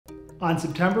On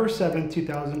September 7,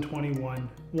 2021,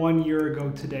 1 year ago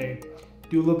today,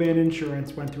 Duliban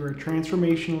Insurance went through a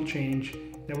transformational change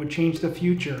that would change the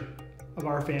future of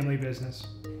our family business.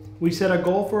 We set a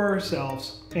goal for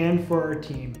ourselves and for our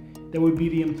team that would be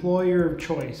the employer of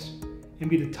choice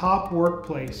and be the top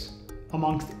workplace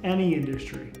amongst any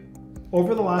industry.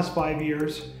 Over the last 5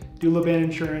 years, Duliban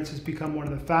Insurance has become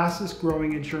one of the fastest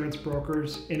growing insurance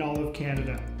brokers in all of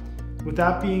Canada. With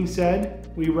that being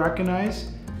said, we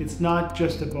recognize it's not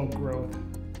just about growth.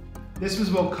 This was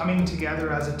about coming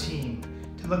together as a team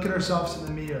to look at ourselves in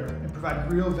the mirror and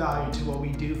provide real value to what we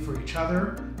do for each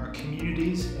other, our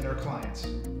communities, and our clients.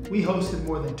 We hosted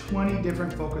more than 20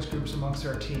 different focus groups amongst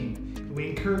our team, and we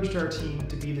encouraged our team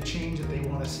to be the change that they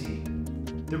want to see.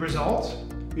 The result?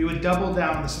 We would double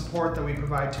down on the support that we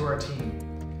provide to our team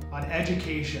on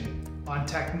education, on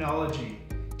technology,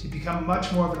 to become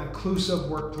much more of an inclusive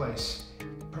workplace,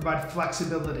 provide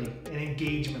flexibility and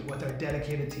engagement with our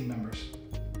dedicated team members.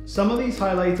 Some of these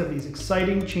highlights of these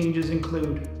exciting changes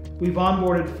include: we've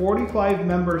onboarded 45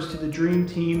 members to the Dream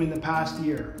Team in the past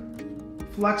year.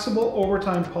 Flexible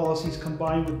overtime policies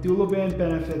combined with Duliban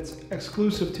benefits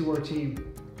exclusive to our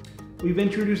team. We've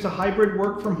introduced a hybrid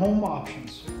work from home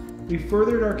options. We've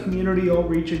furthered our community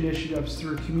outreach initiatives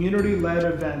through community-led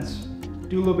events,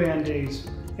 Duliban Days,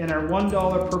 and our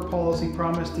 $1 per policy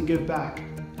promise to give back.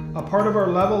 A part of our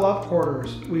LevelUp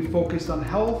Quarters, we've focused on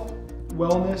health,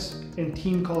 wellness, and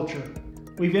team culture.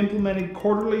 We've implemented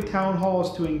quarterly town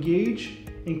halls to engage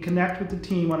and connect with the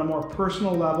team on a more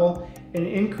personal level and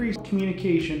increase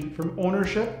communication from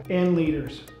ownership and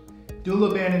leaders.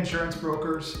 Duliban Insurance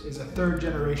Brokers is a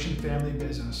third-generation family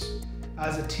business.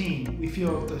 As a team, we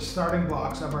feel the starting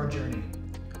blocks of our journey.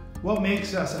 What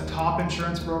makes us a top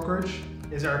insurance brokerage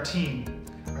is our team,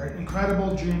 our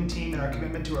incredible dream team, and our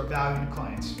commitment to our valued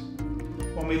clients.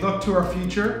 When we look to our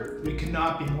future, we could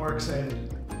not be more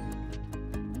excited.